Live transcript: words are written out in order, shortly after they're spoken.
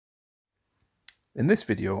In this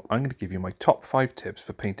video, I'm going to give you my top 5 tips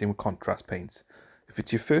for painting with contrast paints. If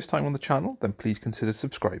it's your first time on the channel, then please consider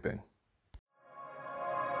subscribing.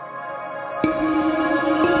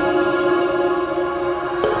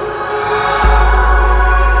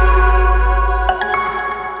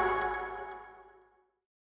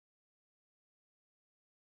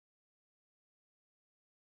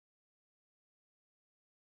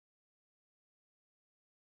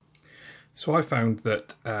 So I found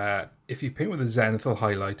that if you paint with a zenithal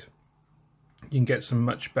highlight, you can get some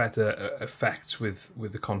much better effects with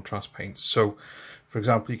the contrast paints. So, for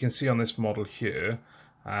example, you can see on this model here,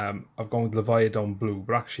 I've gone with Leviadon Blue,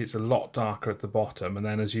 but actually it's a lot darker at the bottom, and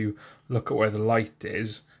then as you look at where the light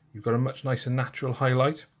is, you've got a much nicer natural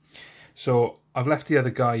highlight. So I've left the other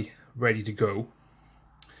guy ready to go.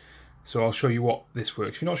 So I'll show you what this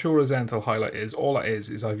works. If you're not sure what a zenithal highlight is, all that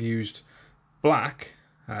is I've used black.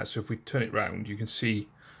 So if we turn it round, you can see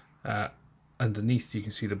underneath, you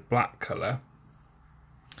can see the black colour,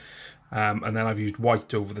 and then I've used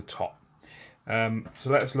white over the top. So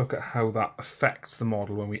let's look at how that affects the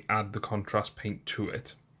model when we add the contrast paint to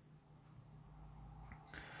it.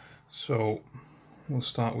 So we'll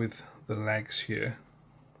start with the legs here.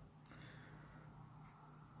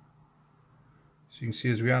 So you can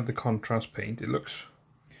see as we add the contrast paint, it looks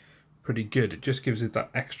pretty good. It just gives it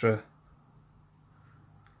that extra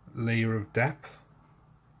layer of depth.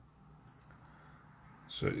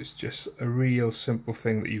 So it's just a real simple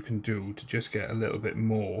thing that you can do to just get a little bit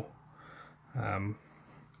more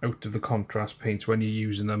out of the contrast paints when you're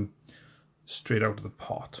using them straight out of the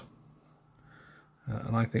pot.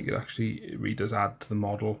 And I think it really does add to the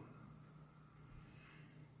model.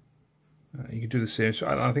 You can do the same. So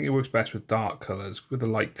I think it works best with dark colours. With the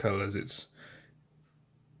light colours, it's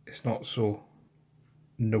not so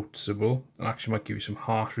noticeable, and actually might give you some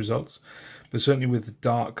harsh results, but certainly with the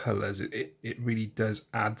dark colours it really does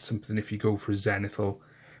add something if you go for a zenithal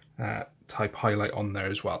type highlight on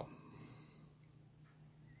there as well.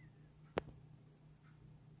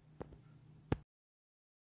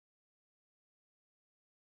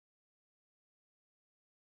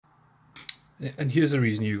 And here's the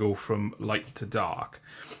reason you go from light to dark.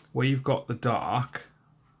 Where you've got the dark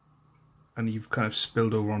and you've kind of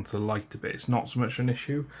spilled over onto the light a bit, it's not so much an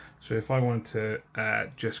issue. So if I wanted to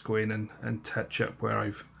just go in and touch up where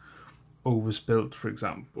I've overspilt, for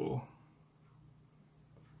example,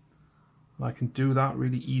 I can do that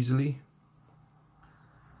really easily.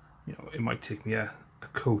 You know, it might take me a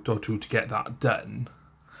coat or two to get that done,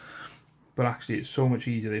 but actually it's so much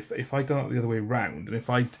easier if I'd done it the other way around, and if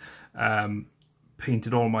I'd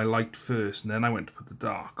painted all my light first and then I went to put the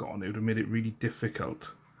dark on, it would have made it really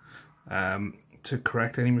difficult to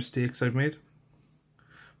correct any mistakes I've made.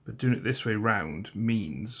 But doing it this way round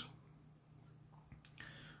means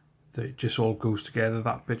that it just all goes together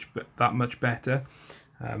that much better.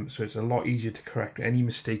 So it's a lot easier to correct any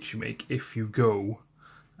mistakes you make if you go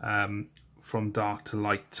from dark to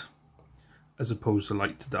light as opposed to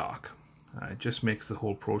light to dark. It just makes the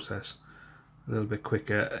whole process a little bit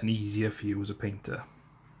quicker and easier for you as a painter.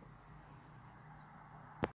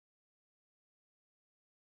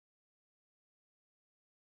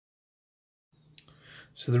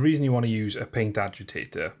 So the reason you want to use a paint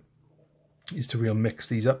agitator is to really mix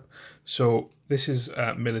these up. So this is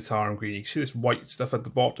Militarum green. You can see this white stuff at the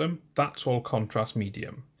bottom, that's all contrast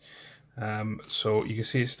medium. So you can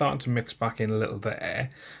see it's starting to mix back in a little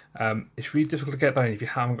there. It's really difficult to get that in if you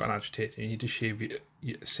haven't got an agitator. You need to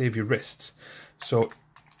save your wrists. So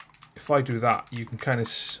if I do that, you can kind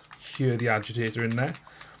of hear the agitator in there.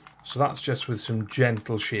 So that's just with some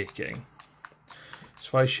gentle shaking.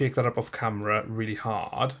 So if I shake that up off camera really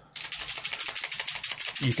hard,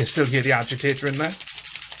 you can still hear the agitator in there.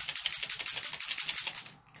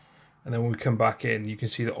 And then when we come back in, you can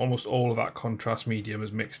see that almost all of that contrast medium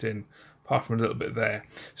is mixed in, apart from a little bit there.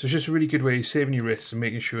 So it's just a really good way of saving your wrists and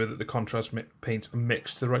making sure that the contrast paints are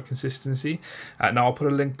mixed to the right consistency. Now I'll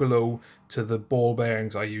put a link below to the ball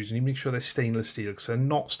bearings I use, and you make sure they're stainless steel, because if they're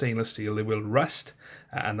not stainless steel they will rust,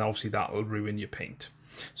 and obviously that will ruin your paint.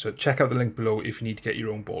 So check out the link below if you need to get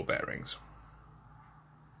your own ball bearings.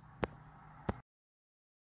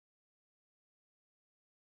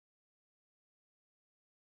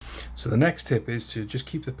 So the next tip is to just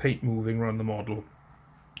keep the paint moving around the model.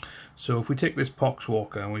 So if we take this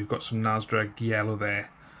Poxwalker and we've got some Nazdreg yellow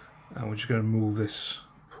there, and we're just going to move this,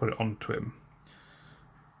 put it onto him.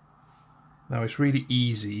 Now it's really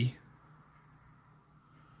easy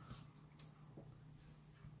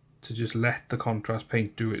to just let the contrast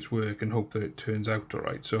paint do its work and hope that it turns out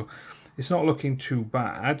alright. So it's not looking too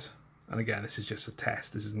bad, and again this is just a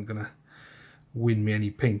test, this isn't going to win me any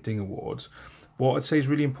painting awards. What I'd say is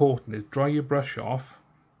really important is dry your brush off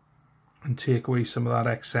and take away some of that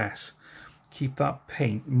excess. Keep that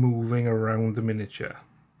paint moving around the miniature,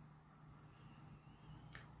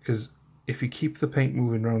 because if you keep the paint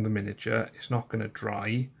moving around the miniature, it's not going to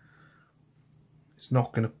dry, it's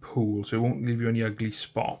not going to pool, so it won't leave you any ugly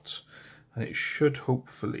spots, and it should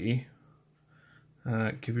hopefully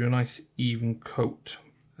give you a nice even coat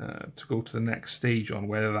to go to the next stage on,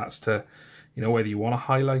 whether that's to, you know, whether you want to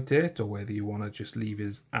highlight it or whether you want to just leave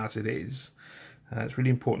it as it is. It's really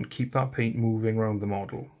important to keep that paint moving around the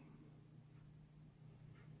model.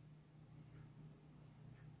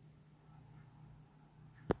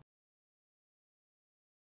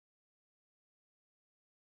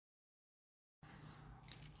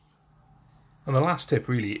 And the last tip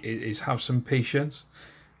really is have some patience.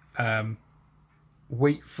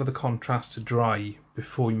 Wait for the contrast to dry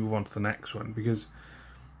before you move on to the next one, because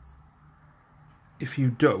if you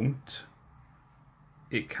don't,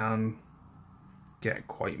 it can get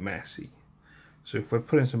quite messy. So if we're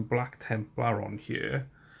putting some black Templar on here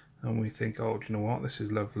and we think, oh, do you know what, this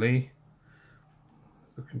is lovely,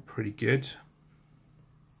 looking pretty good,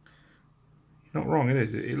 you're not wrong,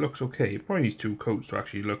 it looks okay. It probably needs 2 coats to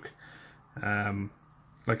actually look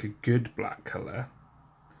like a good black colour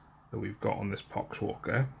that we've got on this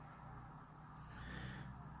Poxwalker.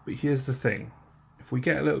 But here's the thing, if we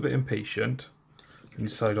get a little bit impatient and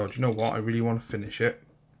decide, oh, do you know what, I really want to finish it,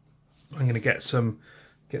 I'm going to get some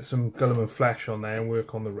Guilliman flesh on there and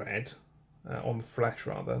work on the red, on the flesh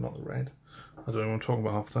rather, not the red. I don't know what I'm talking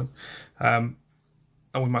about half the time.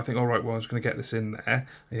 And we might think, all right, well, I was going to get this in there.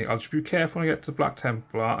 I think I'll just be careful when I get to the Black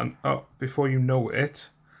Templar, and oh, before you know it,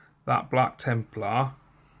 that Black Templar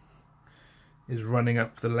is running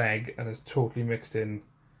up the leg and is totally mixed in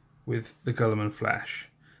with the Guilliman flesh.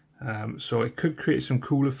 So it could create some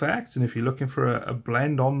cool effects, and if you're looking for a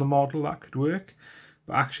blend on the model, that could work.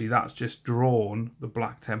 But actually that's just drawn the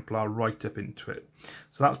Black Templar right up into it.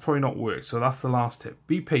 So that's probably not worked. So that's the last tip.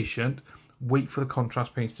 Be patient, wait for the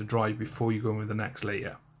contrast paints to dry before you go in with the next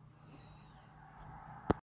layer.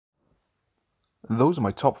 Those are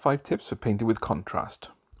my top 5 tips for painting with contrast.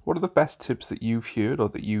 What are the best tips that you've heard or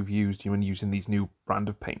that you've used when using these new brand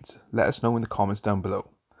of paints? Let us know in the comments down below.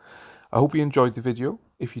 I hope you enjoyed the video.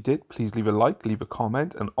 If you did, please leave a like, leave a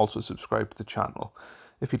comment, and also subscribe to the channel.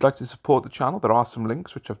 If you'd like to support the channel, there are some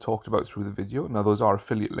links which I've talked about through the video. Now those are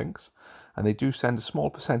affiliate links, and they do send a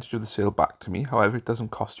small percentage of the sale back to me. However, it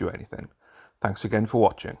doesn't cost you anything. Thanks again for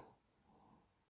watching.